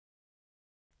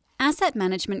Asset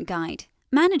Management Guide: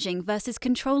 Managing versus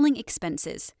Controlling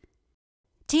Expenses.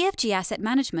 TFG Asset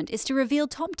Management is to reveal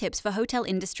top tips for hotel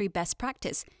industry best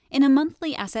practice in a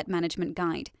monthly asset management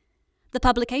guide. The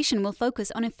publication will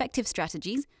focus on effective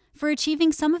strategies for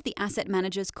achieving some of the asset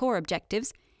manager's core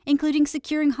objectives, including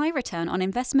securing high return on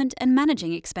investment and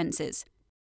managing expenses.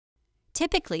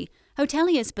 Typically,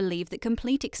 hoteliers believe that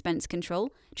complete expense control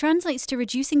translates to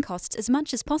reducing costs as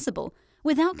much as possible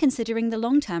without considering the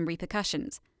long-term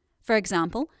repercussions. For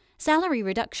example, salary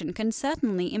reduction can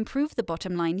certainly improve the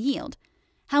bottom-line yield.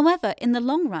 However, in the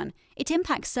long run, it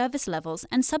impacts service levels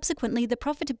and subsequently the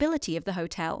profitability of the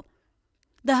hotel.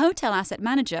 The hotel asset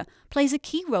manager plays a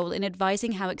key role in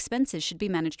advising how expenses should be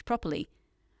managed properly.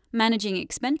 Managing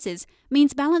expenses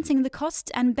means balancing the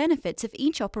costs and benefits of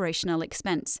each operational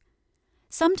expense.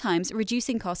 Sometimes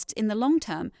reducing costs in the long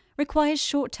term requires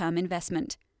short-term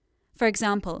investment. For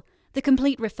example, the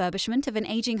complete refurbishment of an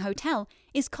aging hotel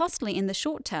is costly in the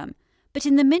short term, but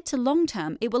in the mid to long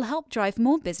term it will help drive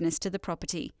more business to the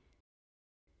property.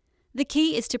 The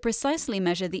key is to precisely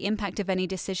measure the impact of any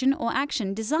decision or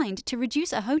action designed to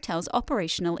reduce a hotel's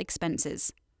operational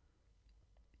expenses.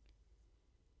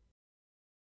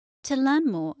 To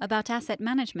learn more about asset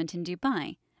management in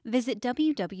Dubai, visit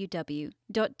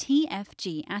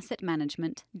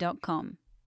www.tfgassetmanagement.com.